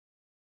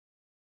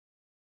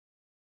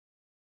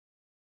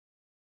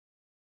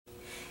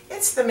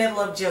It's the middle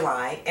of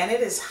July and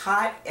it is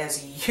hot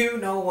as you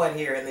know what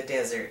here in the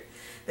desert.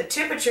 The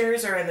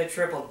temperatures are in the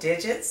triple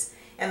digits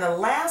and the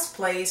last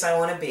place I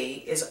want to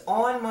be is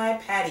on my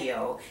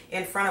patio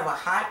in front of a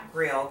hot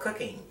grill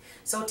cooking.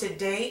 So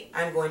today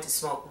I'm going to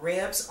smoke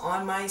ribs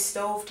on my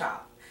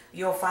stovetop.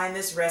 You'll find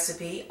this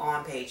recipe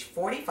on page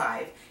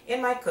 45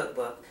 in my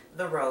cookbook,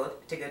 The Road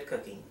to Good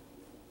Cooking.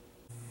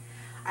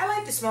 I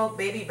like to smoke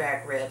baby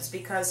back ribs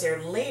because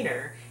they're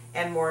leaner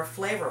and more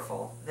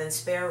flavorful than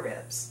spare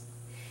ribs.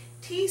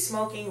 Tea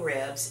smoking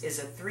ribs is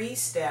a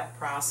three-step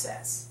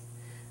process.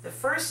 The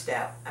first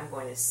step, I'm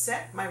going to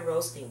set my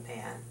roasting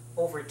pan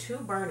over 2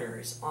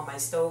 burners on my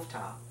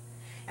stovetop,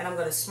 and I'm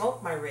going to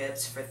smoke my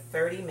ribs for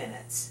 30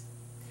 minutes.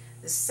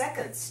 The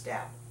second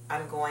step,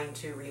 I'm going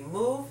to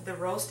remove the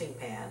roasting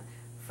pan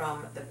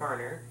from the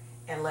burner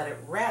and let it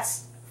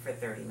rest for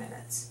 30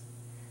 minutes.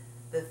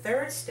 The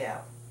third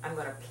step, I'm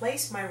going to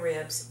place my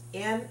ribs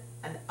in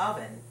an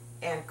oven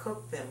and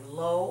cook them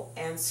low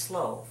and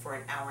slow for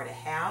an hour and a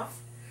half.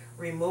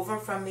 Remove them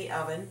from the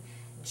oven,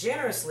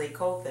 generously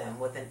coat them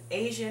with an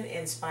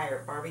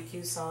Asian-inspired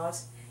barbecue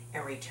sauce,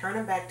 and return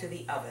them back to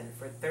the oven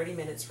for 30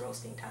 minutes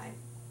roasting time.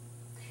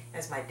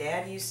 As my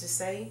dad used to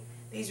say,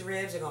 these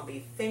ribs are going to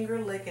be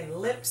finger-licking,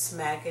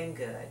 lip-smacking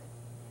good.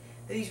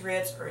 These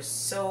ribs are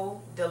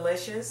so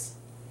delicious.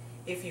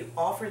 If you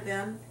offer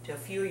them to a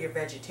few of your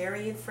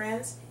vegetarian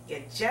friends,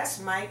 you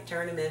just might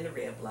turn them into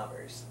rib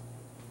lovers.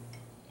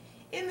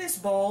 In this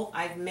bowl,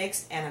 I've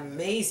mixed an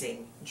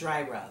amazing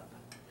dry rub.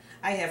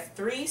 I have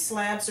 3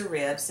 slabs of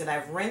ribs that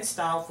I've rinsed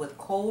off with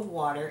cold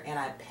water and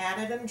I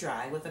patted them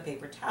dry with a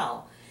paper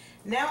towel.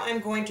 Now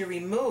I'm going to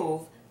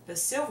remove the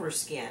silver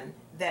skin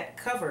that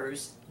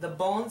covers the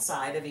bone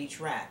side of each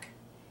rack.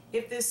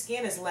 If this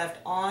skin is left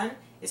on,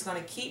 it's going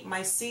to keep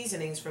my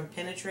seasonings from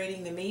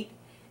penetrating the meat,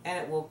 and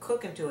it will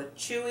cook into a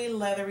chewy,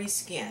 leathery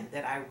skin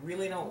that I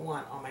really don't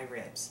want on my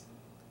ribs.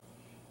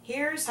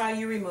 Here's how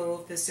you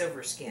remove the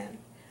silver skin.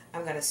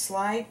 I'm going to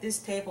slide this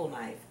table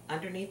knife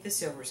underneath the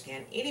silver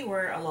skin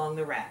anywhere along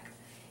the rack.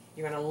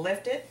 You're going to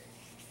lift it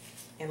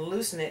and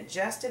loosen it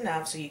just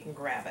enough so you can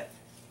grab it.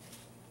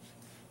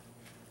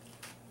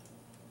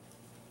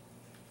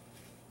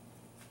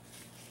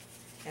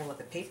 And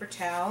with a paper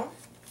towel,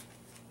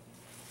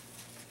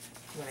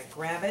 I'm going to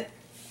grab it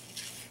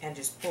and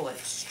just pull it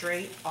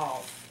straight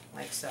off,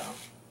 like so.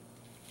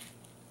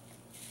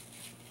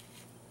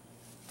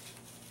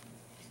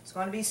 It's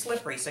going to be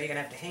slippery, so you're going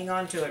to have to hang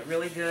on to it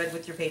really good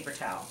with your paper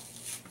towel.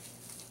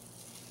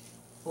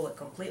 Pull it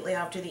completely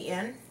off to the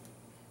end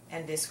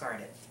and discard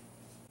it.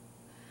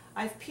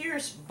 I've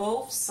pierced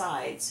both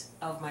sides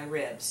of my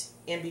ribs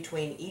in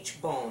between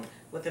each bone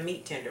with a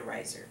meat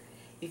tenderizer.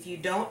 If you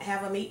don't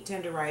have a meat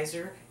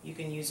tenderizer, you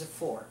can use a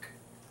fork.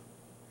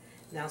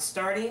 Now,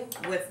 starting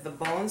with the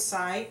bone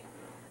side,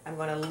 I'm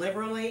going to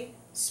liberally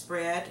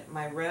spread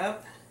my rib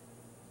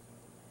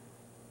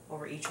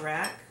over each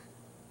rack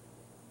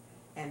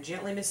and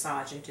gently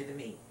massage into the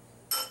meat.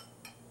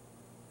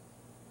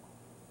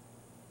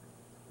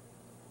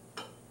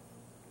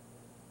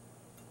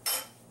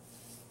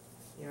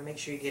 You know, make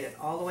sure you get it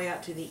all the way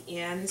out to the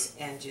ends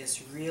and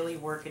just really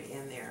work it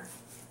in there.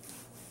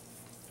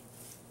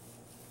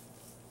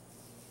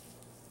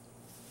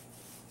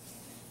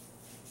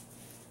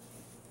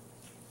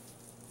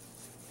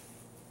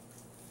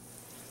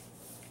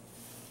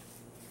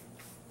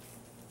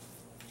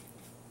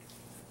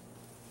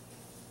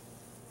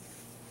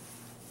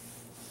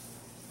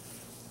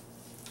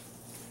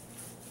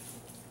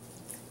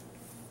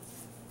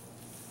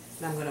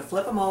 And I'm going to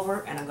flip them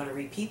over and I'm going to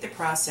repeat the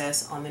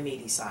process on the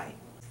meaty side.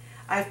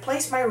 I've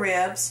placed my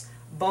ribs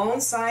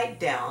bone side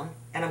down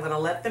and I'm going to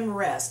let them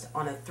rest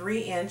on a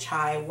 3-inch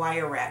high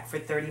wire rack for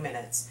 30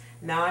 minutes.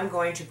 Now I'm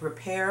going to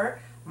prepare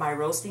my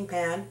roasting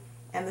pan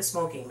and the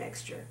smoking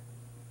mixture.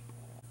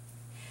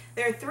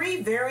 There are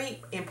 3 very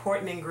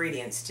important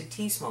ingredients to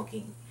tea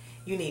smoking.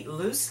 You need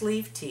loose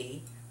leaf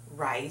tea,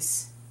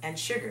 rice, and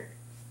sugar.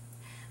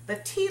 The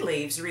tea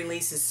leaves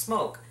releases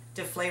smoke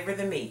to flavor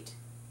the meat.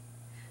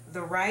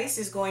 The rice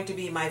is going to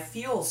be my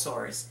fuel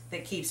source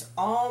that keeps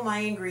all my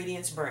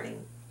ingredients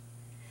burning.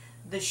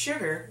 The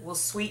sugar will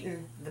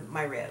sweeten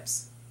my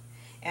ribs.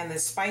 And the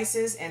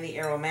spices and the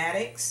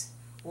aromatics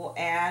will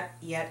add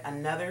yet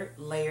another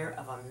layer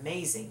of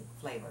amazing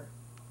flavor.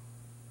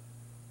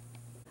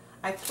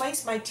 I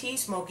placed my tea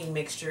smoking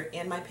mixture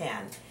in my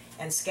pan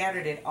and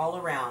scattered it all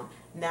around.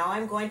 Now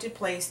I'm going to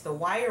place the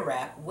wire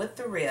rack with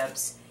the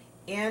ribs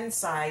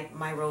inside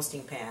my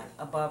roasting pan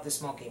above the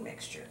smoking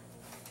mixture.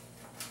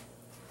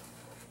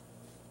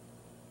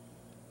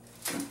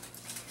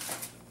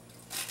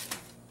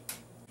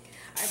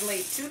 I've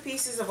laid 2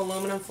 pieces of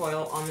aluminum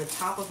foil on the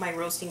top of my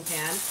roasting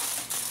pan,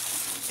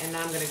 and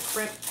now I'm going to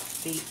crimp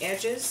the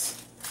edges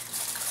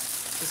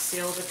to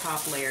seal the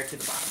top layer to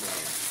the bottom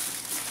layer.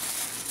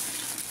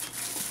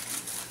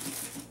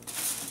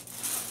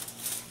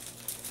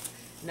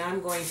 Now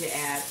I'm going to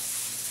add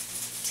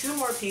 2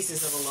 more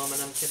pieces of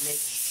aluminum to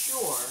make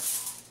sure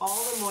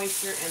all the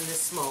moisture and the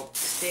smoke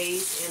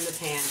stays in the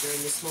pan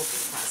during the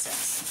smoking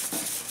process.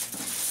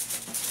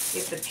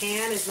 If the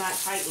pan is not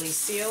tightly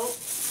sealed,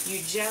 you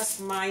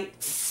just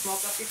might smoke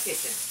up your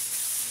kitchen.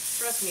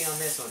 Trust me on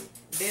this one.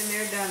 Been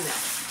there, done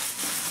that.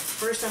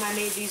 First time I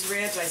made these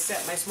ribs, I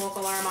set my smoke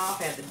alarm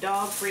off, had the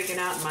dog freaking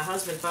out, and my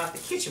husband thought the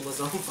kitchen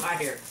was on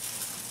fire.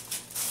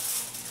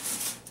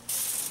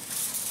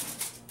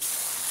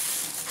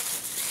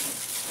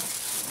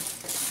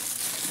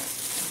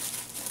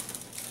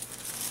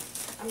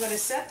 I'm going to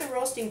set the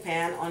roasting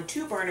pan on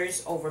 2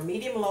 burners over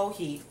medium-low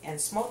heat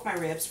and smoke my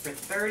ribs for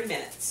 30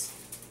 minutes.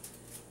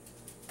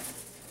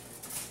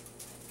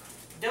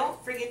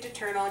 Don't forget to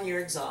turn on your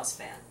exhaust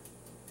fan.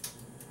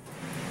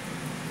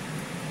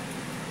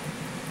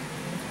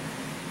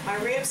 My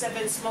ribs have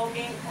been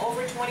smoking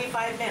over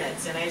 25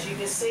 minutes, and as you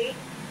can see,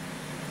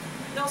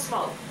 no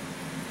smoke.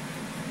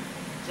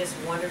 Just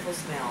wonderful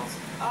smells.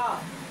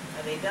 Oh,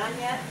 are they done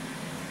yet?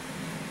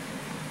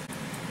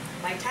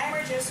 My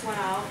timer just went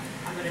out.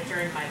 I'm going to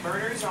turn my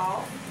burners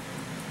off,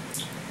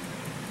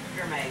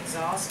 turn my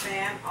exhaust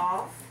fan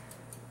off,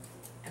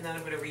 and then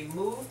I'm going to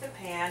remove the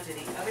pan to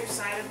the other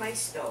side of my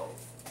stove.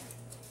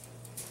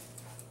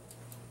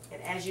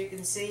 And as you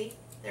can see,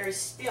 there is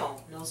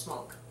still no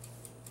smoke.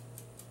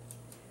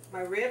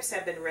 My ribs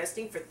have been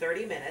resting for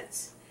 30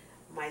 minutes.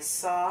 My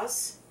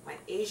sauce, my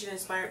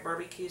Asian-inspired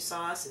barbecue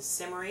sauce, is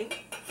simmering.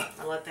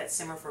 I'll let that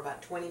simmer for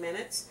about 20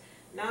 minutes.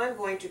 Now I'm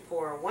going to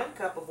pour 1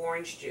 cup of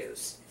orange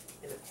juice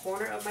in the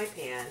corner of my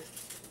pan.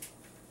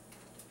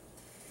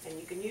 And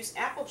you can use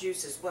apple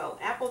juice as well.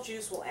 Apple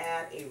juice will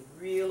add a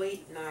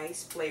really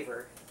nice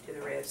flavor to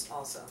the ribs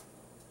also.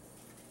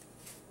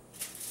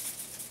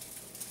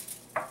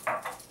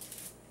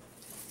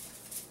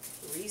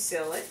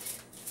 Reseal it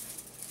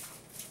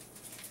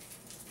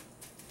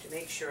to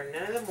make sure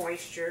none of the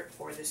moisture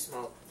or the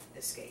smoke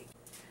escape.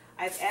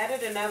 I've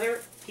added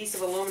another piece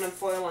of aluminum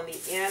foil on the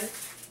end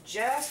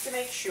just to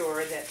make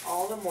sure that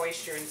all the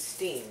moisture and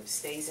steam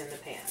stays in the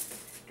pan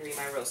during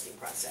my roasting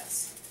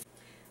process.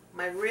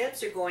 My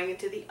ribs are going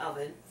into the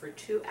oven for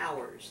 2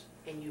 hours,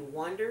 and you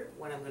wonder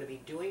what I'm going to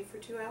be doing for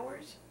 2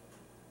 hours?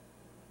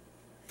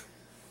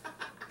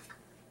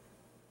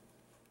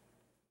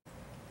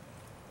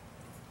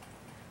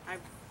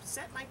 I've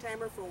set my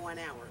timer for 1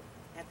 hour.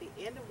 At the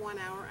end of 1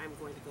 hour, I'm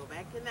going to go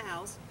back in the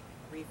house,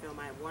 refill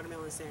my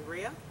watermelon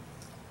sangria.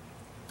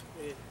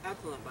 It is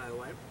excellent, by the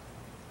way.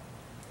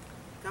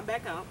 Come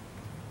back out,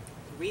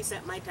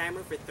 reset my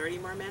timer for 30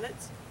 more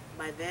minutes.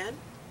 By then,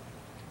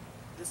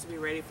 this will be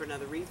ready for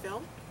another refill.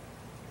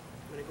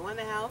 I'm going to go in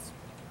the house,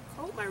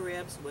 coat my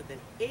ribs with an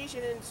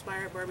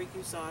Asian-inspired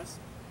barbecue sauce.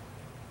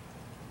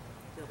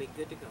 They'll be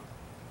good to go.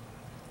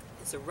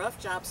 It's a rough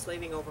job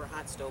slaving over a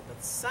hot stove,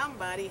 but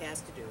somebody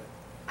has to do it.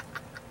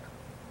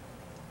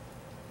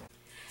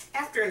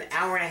 After an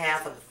hour and a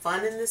half of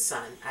fun in the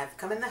sun, I've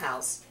come in the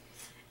house,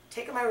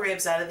 taken my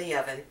ribs out of the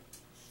oven.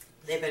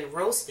 They've been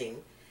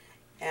roasting,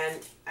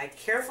 and I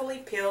carefully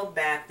peeled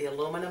back the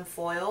aluminum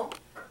foil.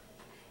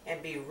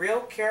 And be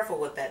real careful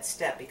with that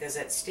step because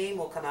that steam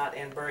will come out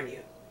and burn you.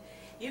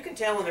 You can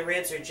tell when the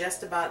ribs are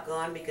just about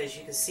gone because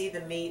you can see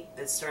the meat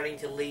that's starting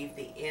to leave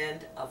the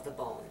end of the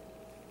bone.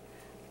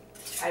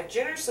 I've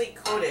generously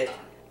coated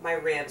my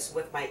ribs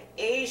with my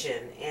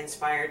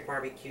Asian-inspired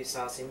barbecue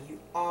sauce, and you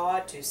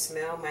ought to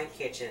smell my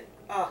kitchen.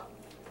 Oh,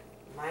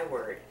 my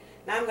word.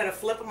 Now I'm going to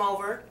flip them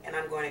over, and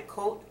I'm going to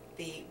coat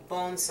the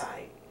bone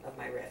side of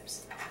my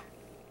ribs.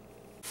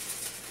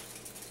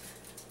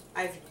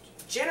 I've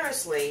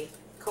generously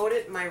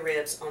coated my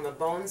ribs on the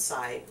bone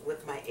side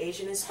with my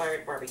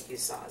Asian-inspired barbecue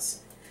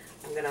sauce.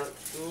 I'm going to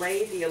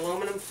lay the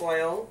aluminum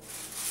foil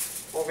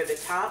over the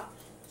top,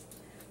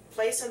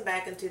 place them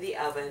back into the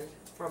oven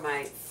for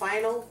my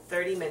final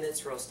 30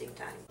 minutes roasting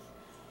time.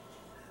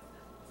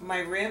 My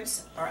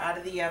ribs are out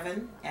of the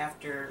oven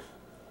after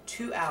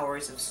 2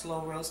 hours of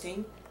slow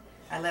roasting.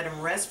 I let them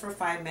rest for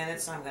 5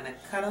 minutes. I'm going to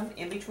cut them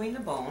in between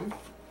the bone,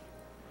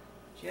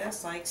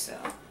 just like so.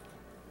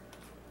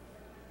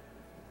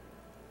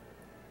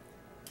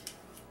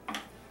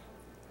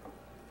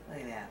 Look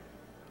at that.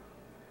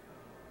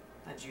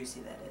 How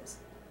juicy that is.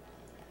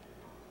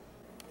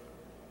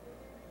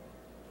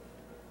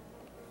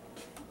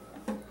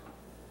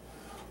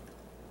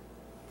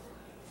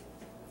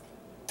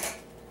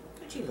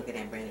 Don't you look at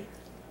that, Brandy.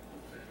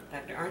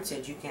 Dr. Arndt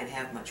said you can't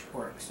have much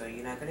pork, so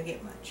you're not going to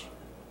get much.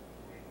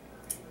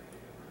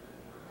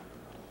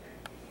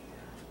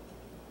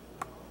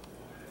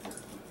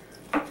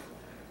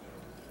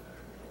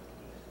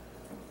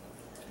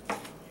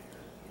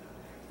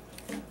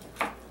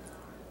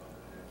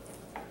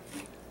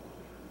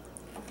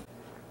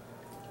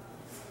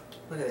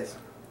 Look at this.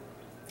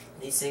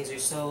 These things are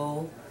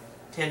so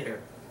tender.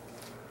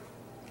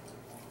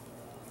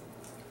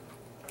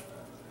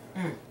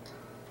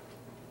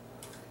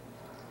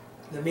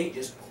 The meat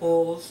just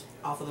pulls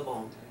off of the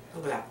bone.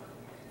 Look at that.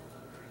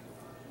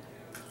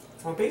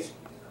 One piece?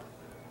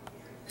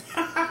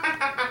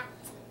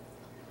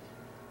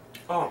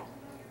 Oh,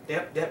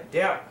 dip.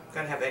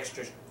 Gotta have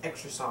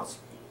extra sauce.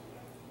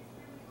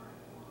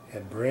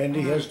 And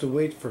Brandy has to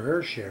wait for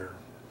her share.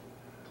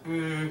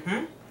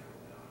 You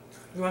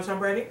want some,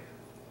 Brandy?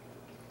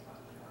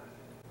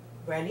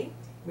 Brandy,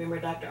 remember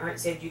Dr. Arndt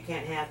said you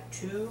can't have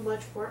too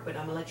much pork, but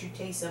I'm going to let you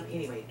taste some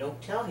anyway. Don't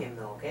tell him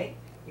though, okay?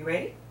 You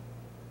ready?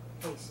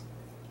 Taste.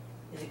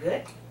 Is it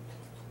good?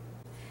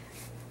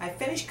 I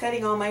finished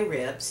cutting all my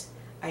ribs.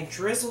 I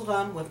drizzled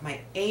them with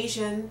my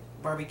Asian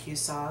barbecue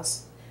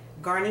sauce,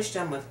 garnished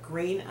them with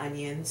green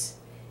onions,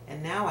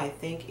 and now I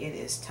think it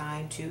is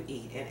time to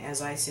eat. And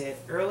as I said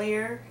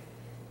earlier,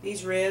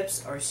 these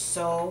ribs are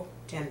so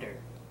tender.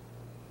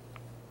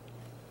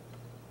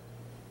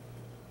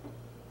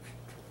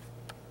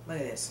 Look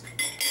at this.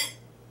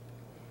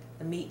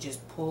 The meat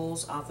just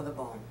pulls off of the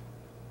bone.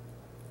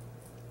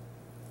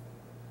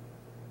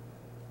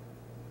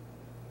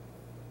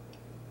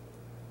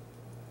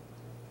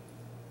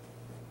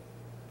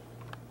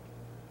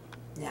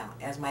 Now,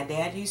 as my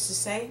dad used to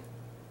say,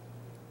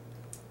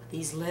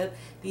 these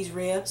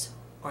ribs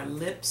are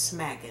lip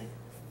smacking,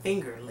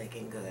 finger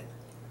licking good.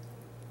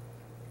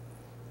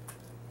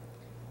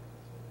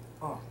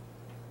 Oh.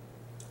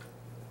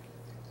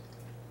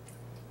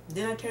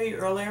 Didn't I tell you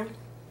earlier,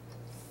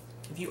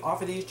 if you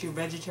offer these to your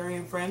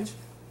vegetarian friends,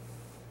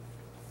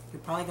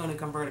 you're probably going to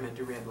convert them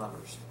into rib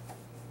lovers.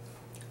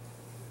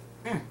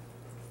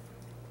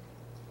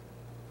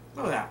 Look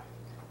at that.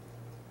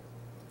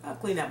 How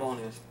clean that bone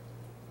is.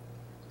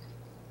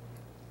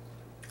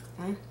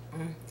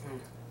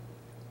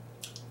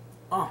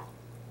 Oh.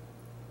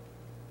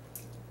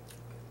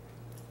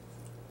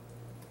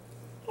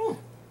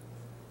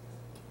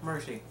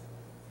 Mercy.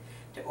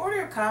 To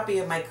order a copy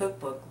of my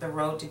cookbook, The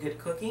Road to Good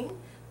Cooking,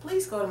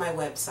 please go to my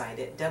website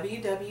at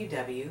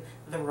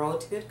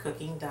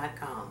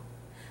www.theroadtogoodcooking.com.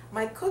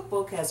 My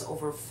cookbook has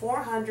over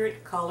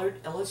 400 colored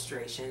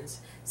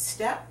illustrations,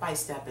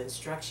 step-by-step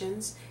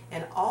instructions,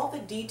 and all the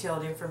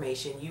detailed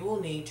information you will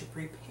need to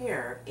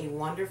prepare a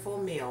wonderful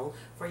meal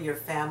for your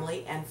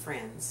family and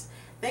friends.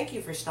 Thank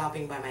you for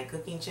stopping by my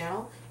cooking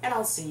channel, and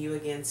I'll see you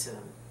again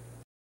soon.